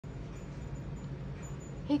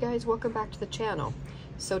Hey guys, welcome back to the channel.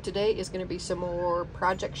 So today is going to be some more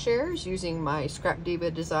project shares using my Scrap Diva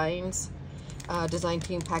Designs design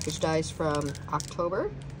team package dies from October.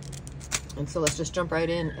 And so let's just jump right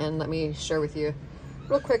in and let me share with you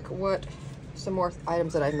real quick some more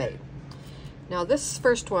items that I made. Now this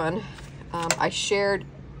first one, I shared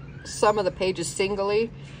some of the pages singly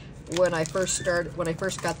when I first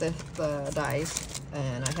got the dies,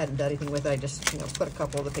 and I hadn't done anything with it. I just put a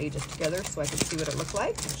couple of the pages together so I could see what it looked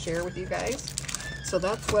like and share with you guys. So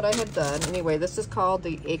that's what I had done. Anyway, this is called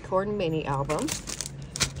the Acorn mini album.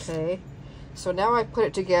 Okay, so now I put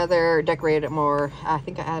it together, decorated it more. I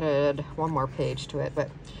think I added one more page to it, but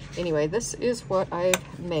anyway, this is what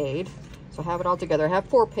I've made. So I have it all together. I have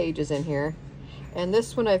 4 pages in here, and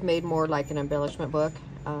this one I've made more like an embellishment book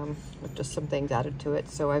with just some things added to it.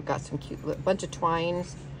 So I've got some cute bunch of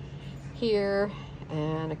twines here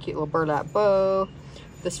and a cute little burlap bow.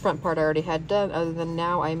 This front part I already had done, other than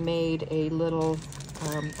now I made a little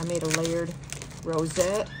I made a layered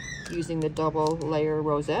rosette using the double layer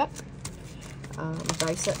rosette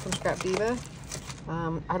die set from Scrap Diva.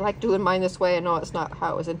 I like doing mine this way. I know it's not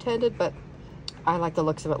how it was intended, but I like the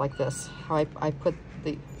looks of it like this. How I put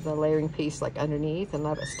the layering piece like underneath and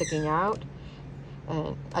let it sticking out,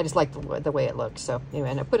 and I just like the way it looks. So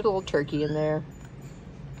anyway, and I put a little turkey in there.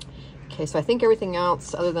 Okay, so I think everything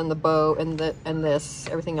else other than the bow and this,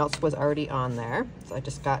 everything else was already on there. So I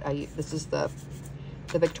just got, this is the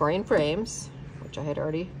Victorian frames, which I had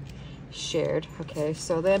already shared. Okay,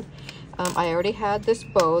 so then I already had this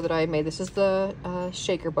bow that I made. This is the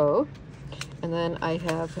shaker bow. And then I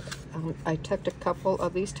have, I tucked a couple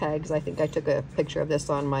of these tags. I think I took a picture of this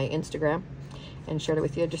on my Instagram and shared it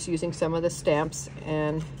with you, just using some of the stamps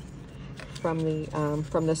and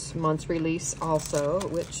from this month's release also,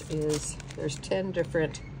 which is, there's 10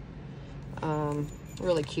 different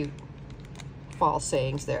really cute fall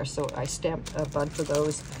sayings there. So I stamped a bunch of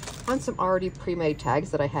those on some already pre-made tags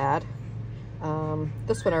that I had.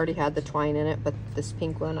 This one already had the twine in it, but this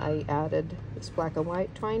pink one I added this black and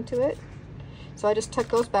white twine to it. So I just tucked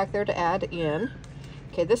those back there to add in.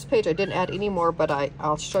 Okay, this page I didn't add any more, but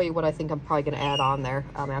I'll show you what I think I'm probably going to add on there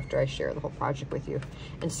after I share the whole project with you.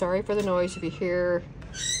 And sorry for the noise if you hear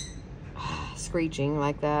screeching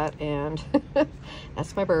like that, and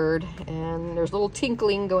that's my bird. And there's a little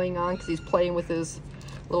tinkling going on because he's playing with his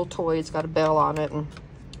little toy. It's got a bell on it, and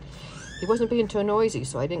he wasn't being too noisy,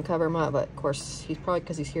 so I didn't cover him up. But of course, he's probably,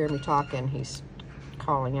 because he's hearing me talking, he's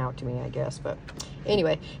calling out to me, I guess. But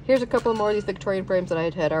anyway, here's a couple more of these Victorian frames that I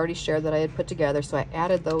had already shared that I had put together. So I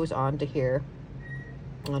added those onto here,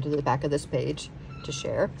 onto the back of this page to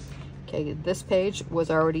share. Okay, this page was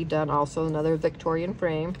already done also, another Victorian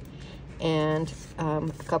frame, and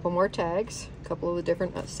a couple more tags, a couple of the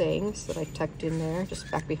different sayings that I tucked in there, just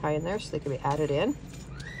back behind there, so they could be added in.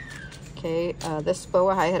 Okay, this bow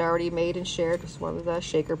I had already made and shared. This one of the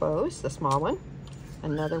shaker bows, the small one.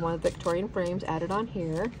 Another one of the Victorian frames added on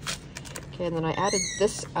here. Okay, and then I added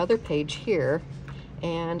this other page here,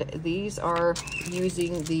 and these are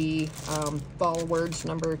using the fall words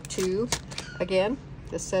number 2 again.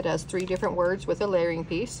 This set has 3 different words with a layering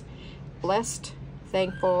piece: blessed,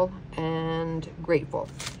 thankful, and grateful.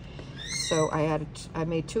 So I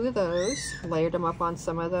made 2 of those, layered them up on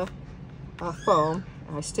some of the foam.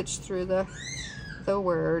 I stitched through the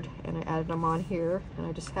word, and I added them on here, and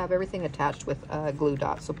I just have everything attached with glue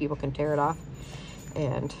dots so people can tear it off,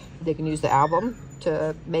 and they can use the album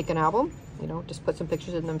to make an album, just put some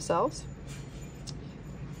pictures in themselves,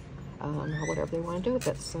 whatever they want to do with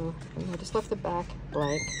it. So I just left the back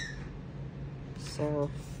blank. So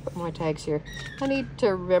put my tags here. I need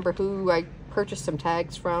to remember who I purchased some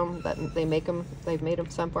tags from. That they've made them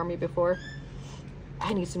some for me before.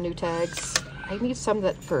 I need some new tags. I need some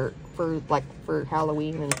that for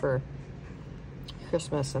Halloween and for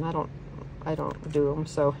Christmas, and I don't do them.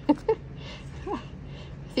 So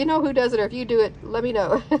if you know who does it, or if you do it, let me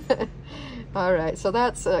know. All right, so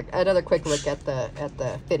that's another quick look at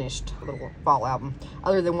the finished little fall album,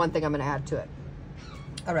 other than one thing I'm going to add to it.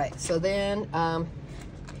 All right, so then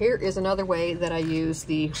here is another way that I use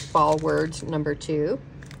the fall words number 2.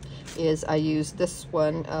 Is I use this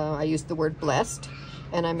one. I used the word blessed,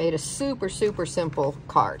 and I made a super simple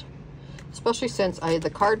card, especially since the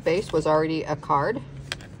card base was already a card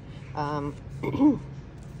that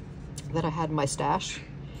I had in my stash.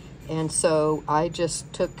 And so I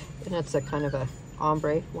just took, and it's a kind of a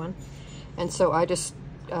ombre one, and so I just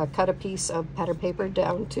cut a piece of pattern paper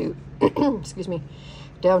down to excuse me,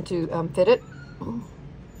 down to fit it,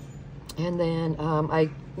 and then I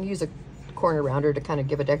use a corner rounder to kind of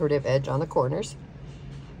give a decorative edge on the corners.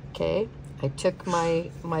 Okay, I took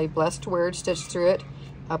my blessed word, stitched through it,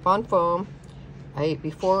 up on foam.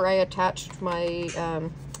 Before I attached my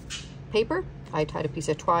paper, I tied a piece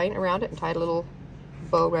of twine around it and tied a little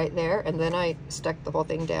bow right there, and then I stuck the whole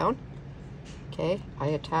thing down. Okay, I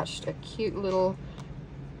attached a cute little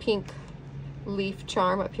pink leaf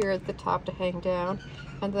charm up here at the top to hang down,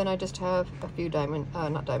 and then I just have a few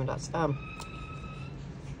not diamond dots,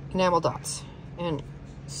 enamel dots, and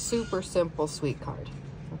super simple sweet card.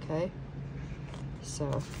 Okay, so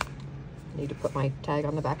I need to put my tag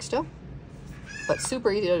on the back still, but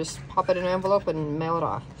super easy to just pop it in an envelope and mail it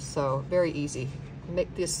off. So very easy.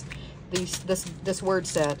 Make this word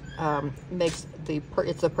set makes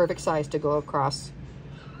it's the perfect size to go across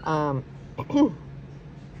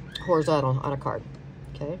horizontal on a card.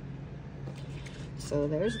 Okay, so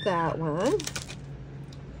there's that one.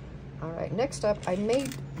 All right, next up, I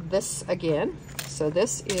made this again. So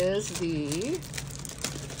this is the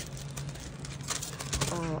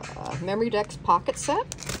memorydex pocket set.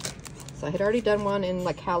 So I had already done one in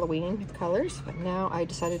like Halloween colors, but now I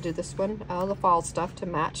decided to do this one, all the fall stuff, to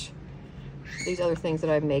match these other things that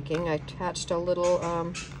I'm making. I attached a little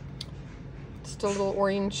just a little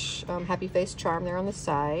orange happy face charm there on the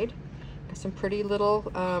side. Got some pretty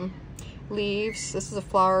little leaves. This is a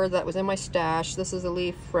flower that was in my stash. This is a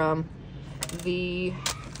leaf from the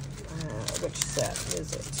which set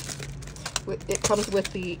is it? It comes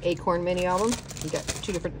with the Acorn mini album. You got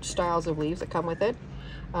 2 different styles of leaves that come with it.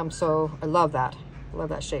 So I love that. I love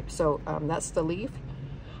that shape. So that's the leaf.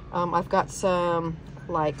 I've got some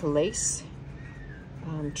like lace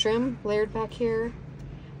trim layered back here.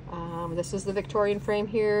 This is the Victorian frame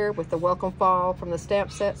here with the Welcome Fall from the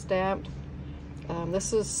stamp set stamped.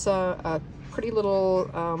 This is a pretty little,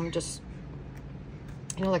 just,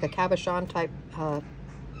 you know, like a cabochon type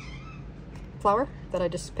flower that I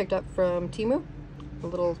just picked up from Temu. A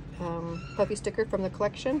little puffy sticker from the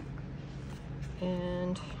collection.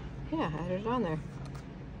 And yeah, I added it on there.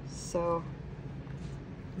 So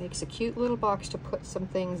makes a cute little box to put some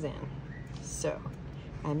things in. So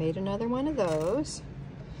I made another one of those.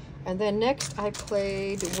 And then next I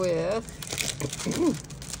played with,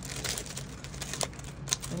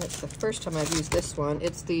 and it's the first time I've used this one,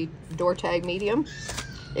 it's the door tag medium.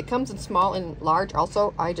 It comes in small and large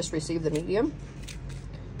also. I just received the medium.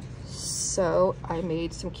 So I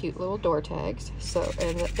made some cute little door tags. So,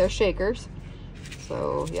 and they're shakers.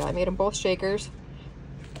 So yeah, I made them both shakers.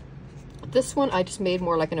 This one I just made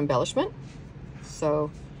more like an embellishment.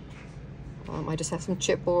 So I just have some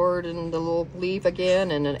chipboard and the little leaf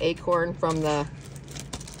again, and an acorn from the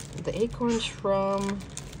acorns from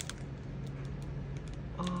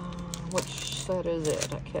which set is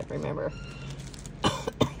it? I can't remember.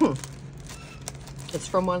 It's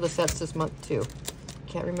from one of the sets this month too.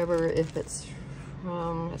 Can't remember if it's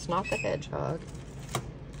from, it's not the hedgehog.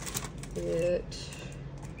 Is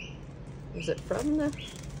it from the,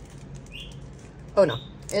 oh no,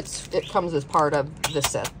 it comes as part of the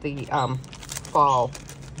set, the fall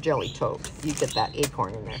jelly tote. You get that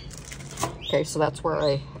acorn in there. Okay, so that's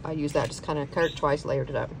where I use that. Just kind of cut it twice, layered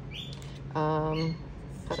it up.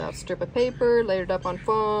 Cut out a strip of paper, layered it up on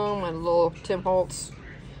foam, and a little Tim Holtz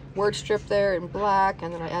word strip there in black,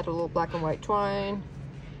 and then I add a little black and white twine.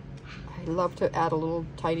 I love to add a little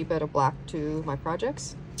tiny bit of black to my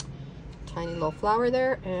projects. Tiny little flower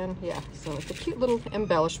there, and yeah, so it's a cute little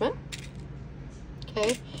embellishment.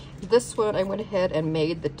 Okay, this one I went ahead and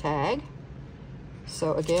made the tag.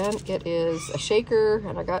 So again, it is a shaker,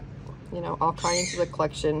 and I got, you know, all kinds of the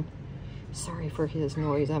collection. Sorry for his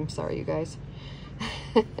noise. I'm sorry, you guys.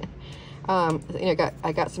 You know,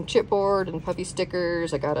 I got some chipboard and puffy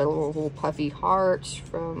stickers. I got a little puffy heart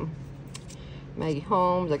from Maggie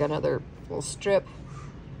Holmes. I got another little strip,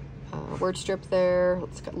 word strip there.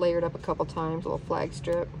 It's got layered up a couple times, a little flag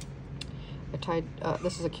strip. I tied,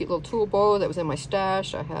 this is a cute little tool bow that was in my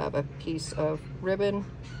stash. I have a piece of ribbon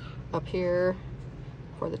up here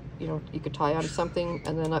for the, you know, you could tie on something,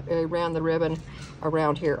 and then I ran the ribbon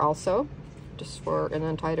around here also, just for, and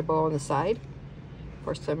then tied a bow on the side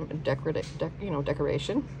for some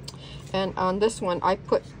decoration. And on this one, I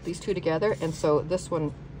put these two together, and so this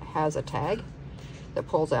one has a tag that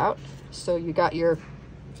pulls out. So you got your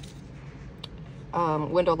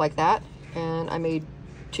window like that, and I made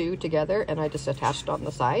two together, and I just attached on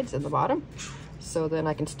the sides and the bottom, so then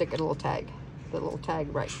I can stick a little tag, the little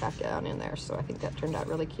tag right back down in there. So I think that turned out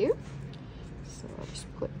really cute. So I'll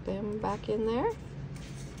just put them back in there.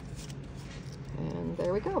 And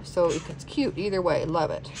there we go. So it's cute either way. Love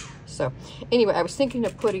it. So anyway, I was thinking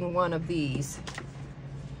of putting one of these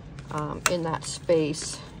in that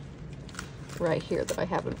space right here that I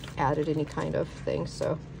haven't added any kind of thing.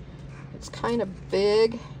 So it's kind of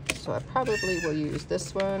big. So I probably will use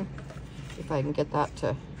this one if I can get that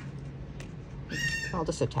to, I'll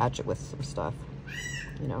just attach it with some stuff,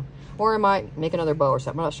 you know, or I might make another bow or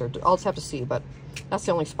something. I'm not sure. I'll just have to see, but that's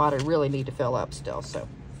the only spot I really need to fill up still. So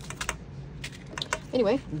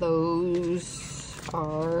anyway, those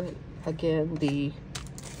are, again, the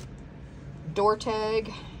door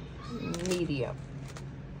tag medium.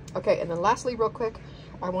 Okay, and then lastly, real quick,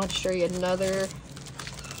 I want to show you another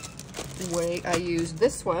way I use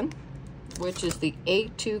this one, which is the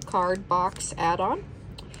A2 card box add-on.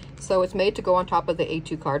 So it's made to go on top of the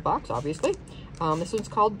A2 card box, obviously. This one's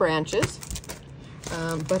called Branches,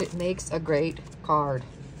 but it makes a great card,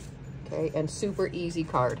 okay, and super easy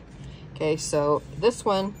card. Okay, so this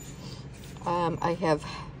one I have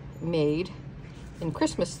made in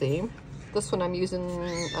Christmas theme. This one I'm using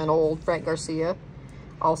an old Frank Garcia,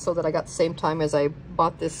 also that I got the same time as I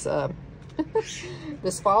bought this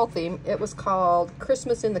this fall theme. It was called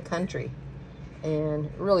Christmas in the Country, and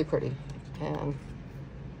really pretty. And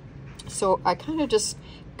so I kind of just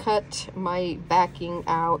cut my backing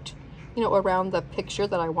out, you know, around the picture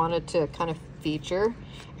that I wanted to kind of feature,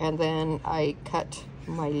 and then I cut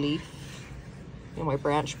my leaf, you know, my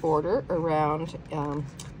branch border around.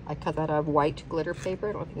 I cut that out of white glitter paper.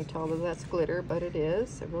 I don't know if you can tell that that's glitter, but it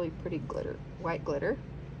is a really pretty glitter, white glitter.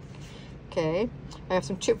 Okay, I have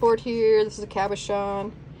some chipboard here. This is a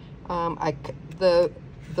cabochon. The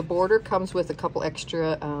border comes with a couple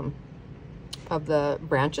extra of the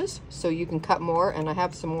branches, so you can cut more, and I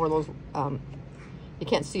have some more of those. You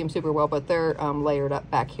can't see them super well, but they're layered up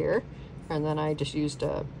back here. And then I just used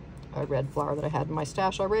a red flower that I had in my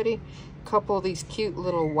stash already. A couple of these cute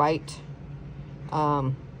little white,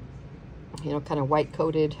 you know, kind of white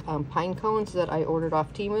coated pine cones that I ordered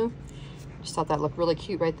off Temu. Just thought that looked really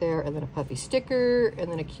cute right there. And then a puffy sticker,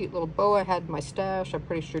 and then a cute little bow I had in my stash. I'm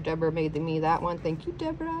pretty sure Deborah made me that one. Thank you,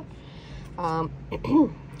 Deborah.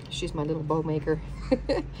 She's my little bow maker.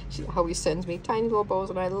 She always sends me tiny little bows,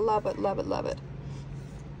 and I love it, love it, love it.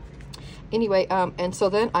 Anyway, and so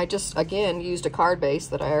then I just, again, used a card base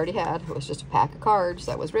that I already had. It was just a pack of cards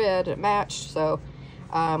that was red, and it matched. So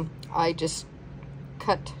I just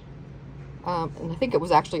cut, and I think it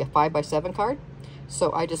was actually a 5x7 card.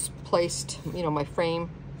 So I just placed, you know, my frame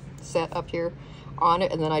set up here on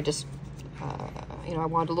it, and then I just, you know, I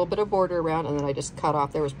wanted a little bit of border around, and then I just cut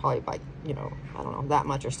off. There was probably like, you know, I don't know, that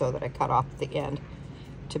much or so that I cut off at the end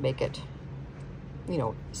to make it, you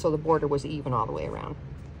know, so the border was even all the way around.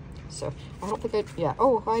 So I don't think yeah,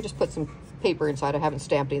 oh, I just put some paper inside. I haven't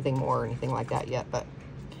stamped anything more or anything like that yet, but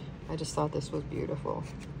I just thought this was beautiful.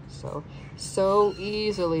 So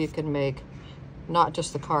easily you can make not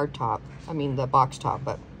just the card top, I mean the box top,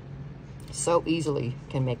 but so easily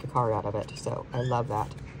can make a card out of it. So I love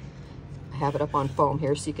that. I have it up on foam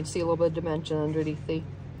here so you can see a little bit of dimension underneath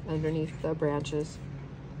the branches.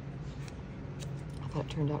 I thought it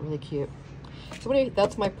turned out really cute. So anyway,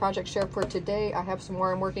 that's my project share for today. I have some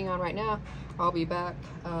more I'm working on right now. I'll be back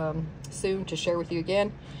soon to share with you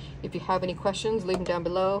again. If you have any questions, leave them down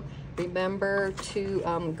below. Remember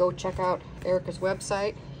to go check out Erica's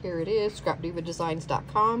website. Here it is,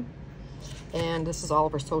 scrapdivadesigns.com. And this is all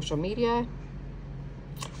of her social media.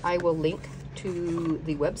 I will link to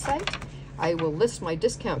the website. I will list my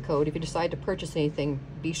discount code. If you decide to purchase anything,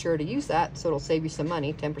 be sure to use that, so it'll save you some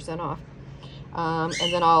money, 10% off.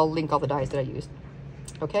 And then I'll link all the dies that I used.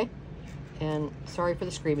 Okay? And sorry for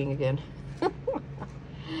the screaming again.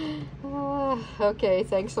 Okay,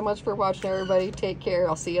 thanks so much for watching, everybody. Take care.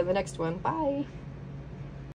 I'll see you in the next one. Bye.